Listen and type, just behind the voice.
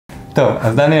טוב,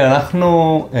 אז דניאל,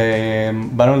 אנחנו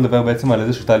באנו לדבר בעצם על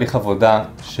איזשהו תהליך עבודה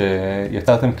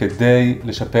שיצרתם כדי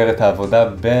לשפר את העבודה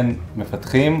בין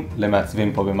מפתחים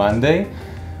למעצבים פה במאנדיי.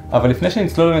 אבל לפני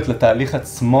שנצלול באמת לתהליך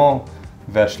עצמו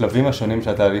והשלבים השונים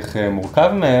שהתהליך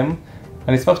מורכב מהם,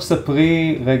 אני אשמח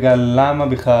שתספרי רגע למה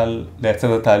בכלל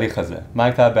לייצר את התהליך הזה. מה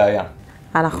הייתה הבעיה?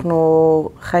 אנחנו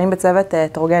חיים בצוות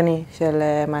הטרוגני של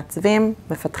מעצבים,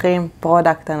 מפתחים,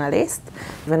 פרודקט אנליסט,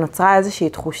 ונוצרה איזושהי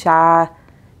תחושה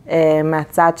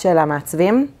מהצד של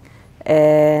המעצבים,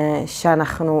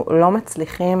 שאנחנו לא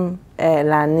מצליחים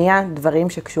להניע דברים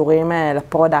שקשורים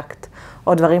לפרודקט,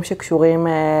 או דברים שקשורים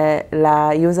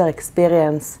ל-user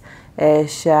experience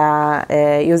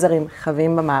שהיוזרים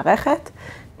חווים במערכת.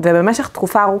 ובמשך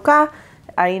תקופה ארוכה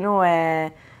היינו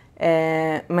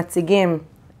מציגים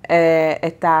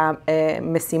את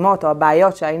המשימות או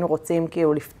הבעיות שהיינו רוצים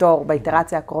כאילו לפתור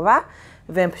באיטרציה הקרובה,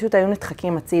 והם פשוט היו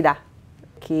נדחקים הצידה.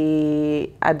 כי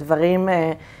הדברים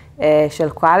של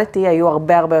quality היו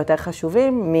הרבה יותר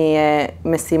חשובים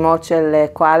ממשימות של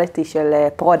quality של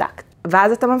פרודקט.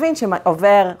 ואז אתה מבין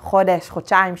שעובר חודש,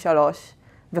 חודשיים, 3,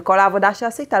 וכל העבודה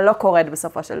שעשית לא קורית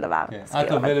בסופו של דבר. כן.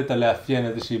 את עובדת על לאפיין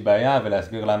איזושהי בעיה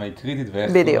ולהסביר למה היא קריטית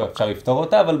ואיך אפשר לפתור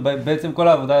אותה, אבל בעצם כל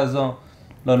העבודה הזו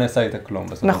לא נעשה איתה כלום.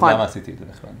 נכון. למה עשיתי את זה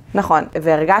בכלל? נכון,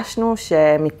 והרגשנו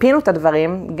שמיפינו את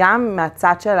הדברים, גם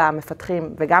מהצד של המפתחים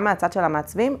וגם מהצד של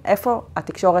המעצבים, איפה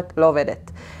התקשורת לא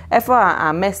עובדת. איפה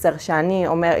המסר שאני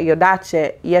יודעת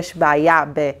שיש בעיה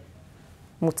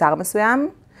במוצר מסוים,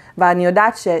 ואני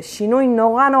יודעת ששינוי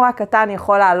נורא קטן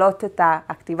יכול להעלות את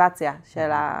האקטיבציה של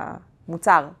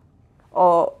המוצר,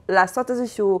 או לעשות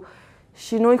איזשהו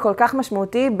שינוי כל כך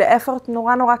משמעותי באפורט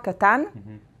נורא קטן,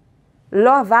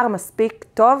 לא עבר מספיק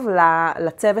טוב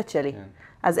לצוות שלי.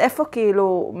 אז איפה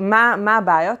כאילו, מה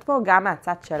הבעיות פה? גם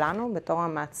מהצד שלנו, בתור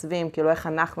המעצבים, כאילו איך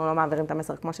אנחנו לא מעבירים את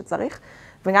המסר כמו שצריך,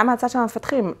 וגם מהצד של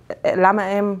המפתחים, למה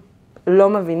הם לא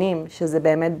מבינים שזה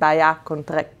באמת בעיה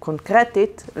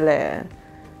קונקרטית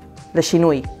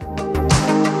לשינוי.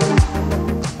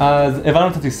 אז הבנו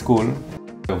את התסכול,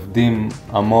 עובדים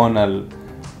המון על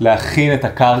להכין את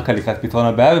הקרקע לקראת פתרון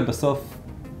הבעיה, ובסוף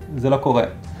זה לא קורה.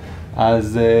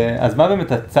 אז מה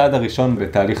באמת הצעד הראשון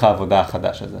בתהליך העבודה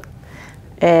החדש הזה?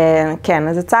 כן,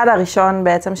 אז הצעד הראשון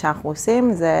בעצם שאנחנו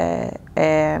עושים זה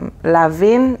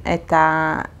להבין את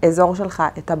האזור שלך,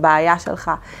 את הבעיה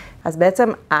שלך. אז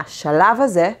בעצם השלב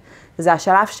הזה, זה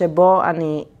השלב שבו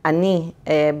אני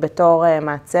בתור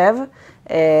מעצב,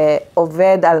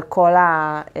 עובד על כל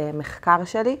המחקר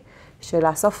שלי, של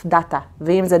לאסוף דאטה.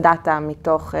 ואם זה דאטה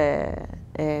מתוך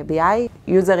BI,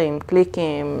 יוזרים,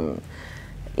 קליקים,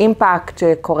 אימפקט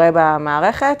שקורה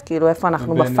במערכת, כאילו איפה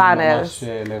אנחנו בפאנל. ובין אם ממש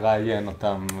לראיין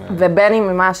אותם. ובין אם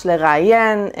ממש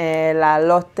לראיין,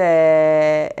 לעלות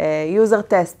יוזר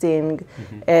טסטינג,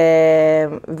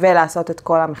 ולעשות את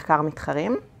כל המחקר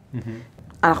מתחרים.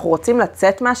 אנחנו רוצים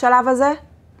לצאת מהשלב הזה,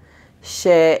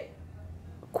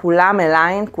 שכולם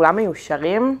אליין, כולם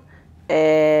מיושרים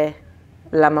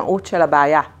למהות של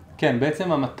הבעיה. כן,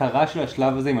 בעצם המטרה של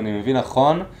השלב הזה, אם אני מבין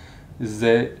נכון,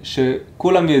 זה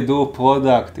שכולם ידעו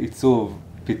פרודקט, עיצוב,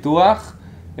 פיתוח,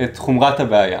 את חומרת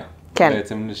הבעיה. כן.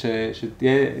 בעצם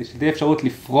שתהיה אפשרות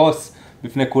לפרוס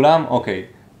בפני כולם, אוקיי,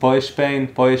 פה יש פיין,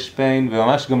 פה יש פיין,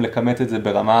 וממש גם לקמת את זה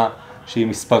ברמה שהיא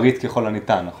מספרית ככל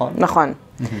הניתן, נכון? נכון.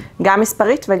 גם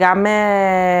מספרית וגם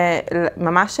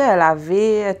ממש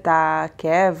להביא את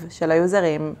הכאב של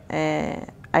היוזרים.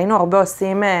 היינו הרבה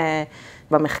עושים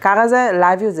במחקר הזה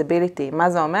Live Usability. מה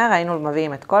זה אומר? היינו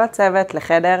מביאים את כל הצוות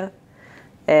לחדר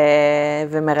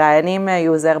ומראיינים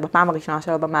יוזר בפעם הראשונה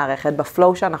שלו במערכת,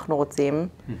 בפלואו שאנחנו רוצים,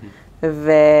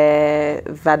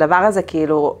 והדבר הזה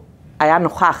כאילו היה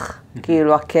נוכח,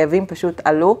 כאילו הכאבים פשוט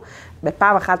עלו,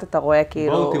 בפעם אחת אתה רואה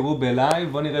כאילו... בואו תראו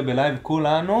בלייב, בואו נראה בלייב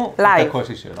כולנו את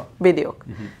הקושי שלו. בדיוק.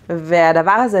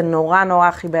 והדבר הזה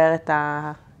נורא חיבר את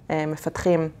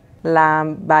המפתחים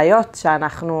לבעיות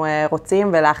שאנחנו רוצים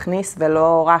ולהכניס,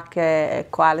 ולא רק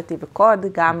quality וקוד,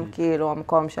 גם כאילו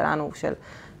המקום שלנו של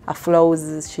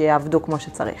הפלואוז שיעבדו כמו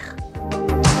שצריך.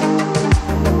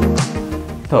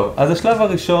 טוב, אז השלב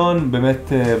הראשון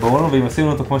באמת ברור לנו, ואם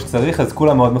עשינו אותו כמו שצריך, אז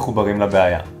כולם מאוד מחוברים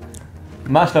לבעיה.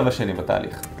 מה השלב השני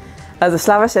בתהליך? אז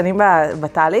השלב השני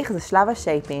בתהליך זה שלב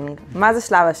השייפינג. מה זה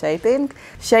שלב השייפינג?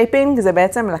 שייפינג זה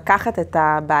בעצם לקחת את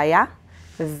הבעיה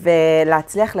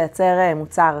ולהצליח לייצר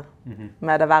מוצר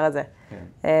מהדבר הזה.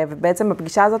 ובעצם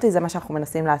בפגישה הזאת זה מה שאנחנו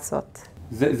מנסים לעשות.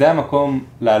 זה המקום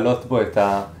להעלות בו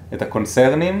את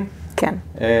הקונצרנים, כן.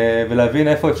 ולהבין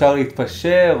איפה אפשר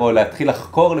להתפשר, או להתחיל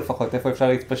לחקור לפחות איפה אפשר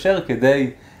להתפשר,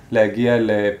 כדי להגיע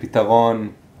לפתרון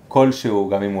כלשהו,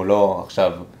 גם אם הוא לא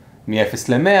עכשיו מ-0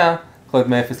 ל-100, יכול להיות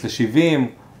מ-0 ל-70,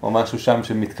 או משהו שם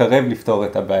שמתקרב לפתור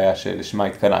את הבעיה שלשמה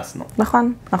התכנסנו.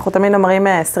 נכון, אנחנו תמיד אומרים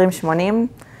 20-80,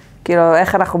 כאילו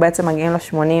איך אנחנו בעצם מגיעים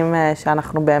ל-80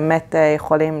 שאנחנו באמת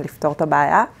יכולים לפתור את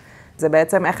הבעיה, זה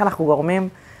בעצם איך אנחנו גורמים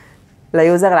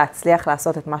ליוזר להצליח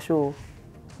לעשות את מה שהוא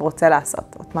רוצה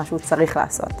לעשות, או את מה שהוא צריך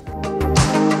לעשות.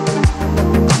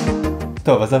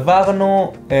 טוב, אז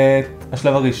עברנו את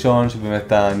השלב הראשון,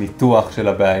 שבאמת הניתוח של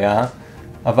הבעיה,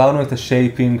 עברנו את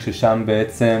השייפינג, ששם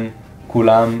בעצם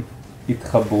כולם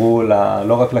התחברו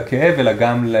לא רק לכאב, אלא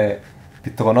גם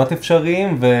לפתרונות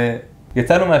אפשריים,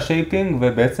 ויצאנו מהשייפינג,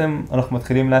 ובעצם אנחנו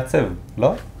מתחילים לעצב,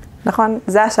 לא? נכון,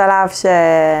 זה השלב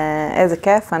שאיזה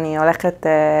כיף, אני הולכת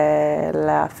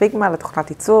לפיגמה, לתוכנת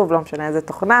עיצוב, לא משנה איזה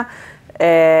תוכנה,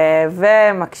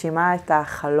 ומגשימה את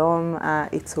החלום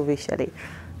העיצובי שלי.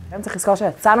 אני צריך לזכור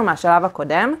שיצאנו מהשלב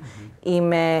הקודם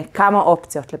עם כמה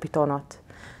אופציות לפתרונות.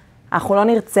 אנחנו לא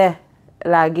נרצה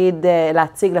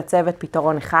להציג לצוות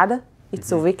פתרון אחד,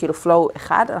 עיצובי, כאילו פלואו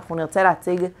אחד, אנחנו נרצה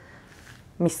להציג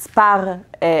מספר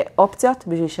אופציות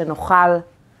בשביל שנוכל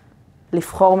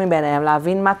לבחור מביניהם,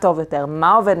 להבין מה טוב יותר,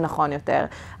 מה עובד נכון יותר.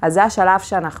 אז זה השלב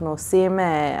שאנחנו עושים,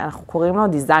 אנחנו קוראים לו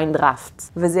design draft.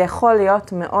 וזה יכול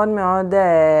להיות מאוד מאוד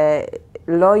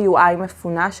לא UI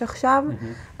מפונש עכשיו,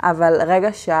 אבל רגע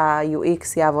שה-UX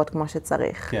יעבוד כמו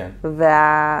שצריך. כן.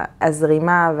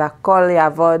 והזרימה והכל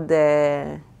יעבוד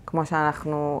כמו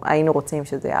שאנחנו היינו רוצים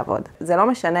שזה יעבוד. זה לא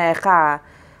משנה איך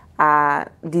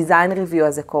ה-design review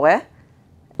הזה קורה.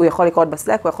 הוא יכול לקרות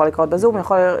בסלק, הוא יכול לקרות בזום, הוא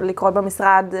יכול לקרות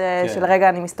במשרד של רגע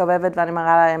אני מסתובבת ואני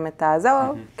מראה להם את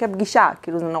הזהו, כפגישה,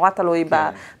 כאילו זה נורא תלוי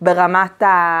ברמת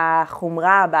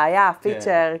החומרה, הבעיה,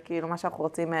 הפיצ'ר, כאילו מה שאנחנו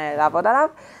רוצים לעבוד עליו,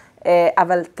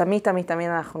 אבל תמיד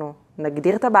אנחנו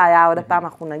נגדיר את הבעיה, עוד הפעם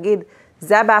אנחנו נגיד,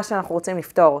 זה הבעיה שאנחנו רוצים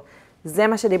לפתור, זה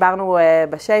מה שדיברנו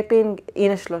בשייפינג,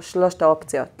 הנה שלושת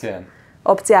האופציות. כן.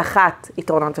 אופציה אחת,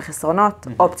 יתרונות וחסרונות,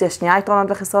 אופציה שנייה,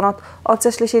 יתרונות וחסרונות,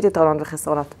 אופציה שלישית, יתרונות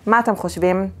וחסרונות. מה אתם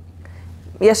חושבים?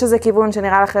 יש איזה כיוון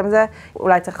שנראה לכם זה?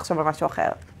 אולי צריך לחשוב על משהו אחר.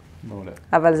 מעולה.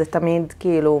 אבל זה תמיד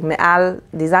כאילו מעל,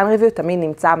 דיזיין ריוויו תמיד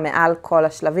נמצא מעל כל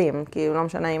השלבים. כאילו לא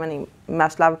משנה אם אני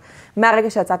מהרגע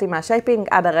שיצאתי מהשייפינג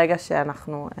עד הרגע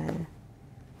שאנחנו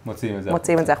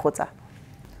מוציאים את זה החוצה.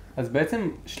 אז בעצם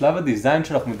שלב הדיזיין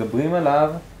שאנחנו מדברים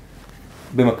עליו,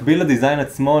 במקביל לדיזיין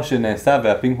עצמו שנעשה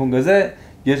והפינג פונג הזה,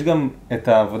 יש גם את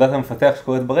עבודת המפתח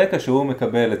שקורית ברקע, שהוא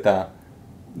מקבל את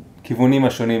הכיוונים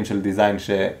השונים של דיזיין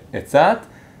שהצעת,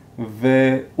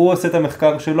 והוא עושה את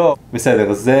המחקר שלו.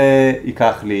 בסדר, זה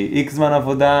ייקח לי X זמן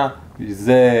עבודה,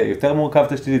 זה יותר מורכב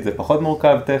תשתיתית, זה פחות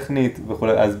מורכב טכנית וכו'.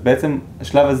 אז בעצם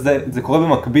השלב הזה, זה קורה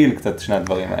במקביל קצת שני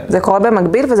הדברים האלה. זה קורה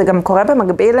במקביל, וזה גם קורה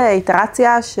במקביל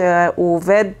לאיטרציה שהוא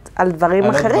עובד על דברים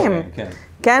אחרים. כן.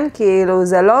 כן, כאילו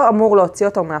זה לא אמור להוציא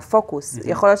אותו מהפוקוס.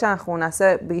 יכול להיות שאנחנו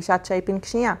נעשה פגישת שייפינג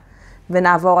שנייה,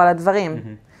 ונעבור על הדברים.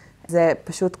 זה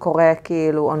פשוט קורה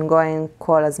כאילו ongoing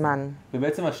כל הזמן.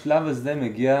 ובעצם השלב הזה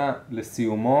מגיע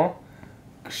לסיומו,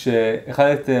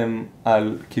 כשהחלטתם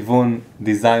על כיוון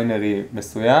דיזיינרי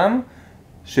מסוים,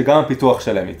 שגם הפיתוח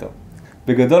שלם איתו.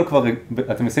 בגדול כבר,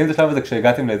 אתם מסיימים את השלב הזה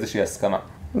כשהגעתם לאיזושהי הסכמה.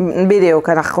 בדיוק,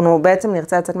 אנחנו בעצם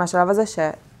נרצה לצאת מהשלב הזה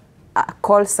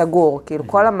הכל סגור, כאילו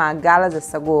כל המעגל הזה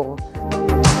סגור.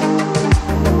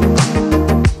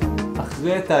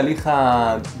 אחרי תהליך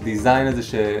הדיזיין הזה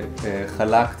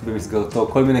שחלקת במסגרתו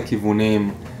כל מיני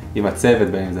כיוונים עם הצוות,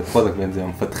 בין אם זה פרודקט, בין אם זה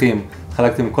המפתחים,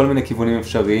 חלקתם כל מיני כיוונים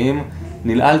אפשריים,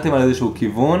 נלעלתם על איזשהו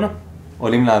כיוון,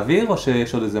 עולים לאוויר או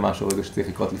שיש עוד איזה משהו רגע שצריך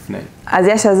לקרות לפני? אז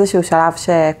יש איזשהו שלב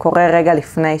שקורה רגע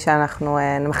לפני שאנחנו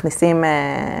מכניסים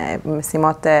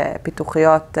משימות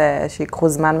פיתוחיות שיקחו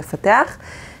זמן מפתח.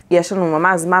 יש לנו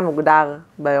ממש זמן מוגדר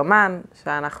ביומן,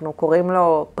 שאנחנו קוראים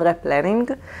לו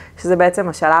פרה-פלנינג, שזה בעצם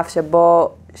השלב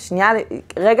שבו,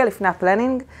 רגע לפני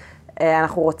הפלנינג,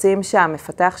 אנחנו רוצים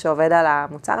שהמפתח שעובד על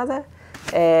המוצר הזה,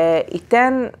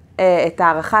 ייתן את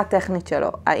הערכה הטכנית שלו.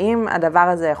 האם הדבר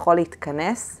הזה יכול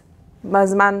להתכנס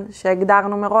בזמן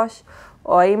שהגדרנו מראש,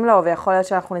 או האם לא, ויכול להיות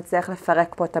שאנחנו נצטרך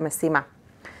לפרק פה את המשימה.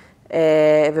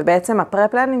 ובעצם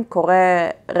הפרה-פלנינג קורה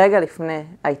רגע לפני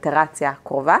האיטרציה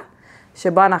הקרובה,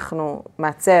 שבו אנחנו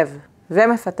מעצב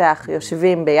ומפתח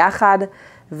יושבים ביחד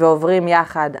ועוברים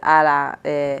יחד על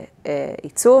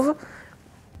העיצוב,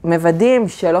 מוודאים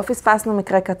שלא פספסנו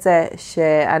מקרה קצה,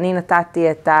 שאני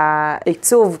נתתי את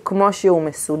העיצוב כמו שהוא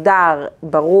מסודר,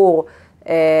 ברור,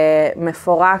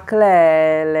 מפורק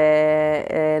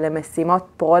למשימות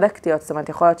פרודקטיות, זאת אומרת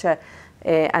יכול להיות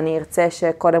שאני ארצה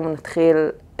שקודם נתחיל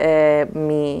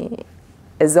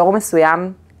מאזור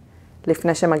מסוים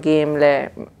לפני שמגיעים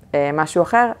משהו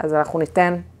אחר, אז אנחנו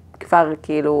ניתן כבר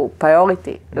כאילו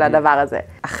priority לדבר הזה.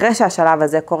 אחרי שהשלב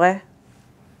הזה קורה,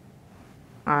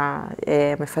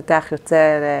 המפתח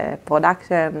יוצא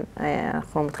לפרודקשן,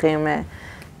 אנחנו מתחילים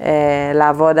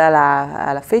לעבוד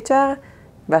על הפיצ'ר,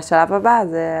 והשלב הבא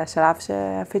זה השלב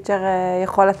שהפיצ'ר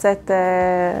יכול לצאת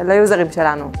ליוזרים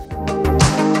שלנו.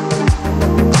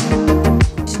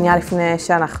 שנייה לפני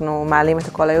שאנחנו מעלים את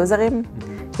הכל ליוזרים,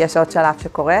 יש עוד שלב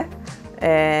שקורה,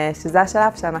 שזה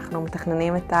השלב שאנחנו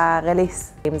מתכננים את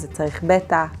הרליס. אם זה צריך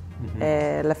בטא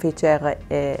לפיצ'ר,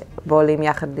 ועולים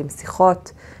יחד עם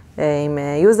שיחות עם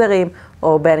יוזרים,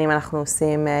 או בין אם אנחנו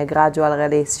עושים gradual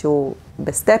release שהוא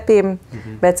בסטפים.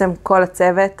 בעצם כל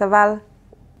הצוות אבל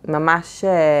ממש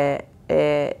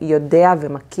יודע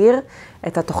ומכיר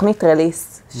את התוכנית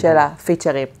רליס של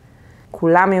הפיצ'רים.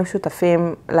 כולם יהיו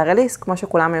שותפים לרליס, כמו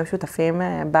שכולם יהיו שותפים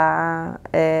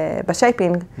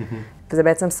בשייפינג. וזה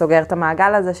בעצם סוגר את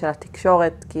המעגל הזה של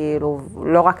התקשורת, כאילו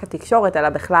לא רק התקשורת, אלא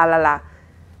בכלל על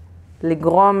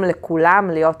לגרום לכולם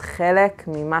להיות חלק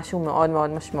ממשהו מאוד מאוד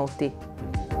משמעותי.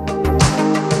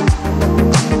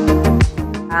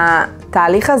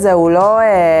 התהליך הזה הוא לא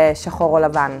שחור או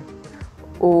לבן.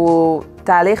 הוא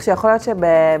תהליך שיכול להיות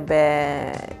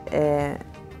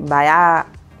שבבעיה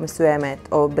מסוימת,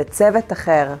 או בצוות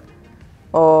אחר,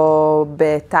 או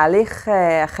בתהליך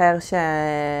אחר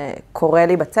שקורה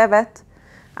לי בצוות,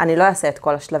 אני לא אעשה את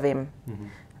כל השלבים.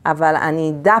 אבל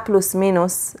אני אדע פלוס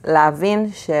מינוס להבין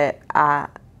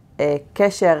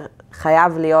שהקשר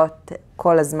חייב להיות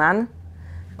כל הזמן.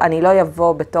 אני לא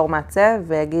יבוא בתור מעצב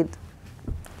ויגיד,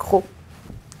 קחו.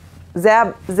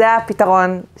 זה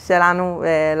הפתרון שלנו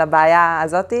לבעיה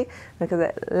הזאת, וכזה,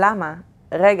 למה?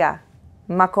 רגע,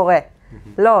 מה קורה?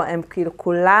 לא, הם כאילו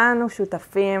כולנו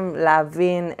שותפים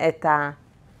להבין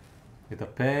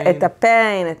את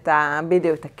הפיין,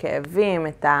 בדיוק, את הכאבים,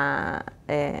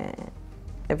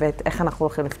 ואת איך אנחנו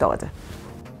הולכים לפתור את זה.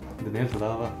 דניאל, תודה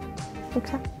רבה.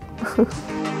 בבקשה.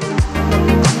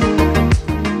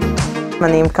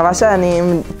 אני מקווה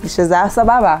שזה היה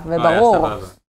סבבה וברור.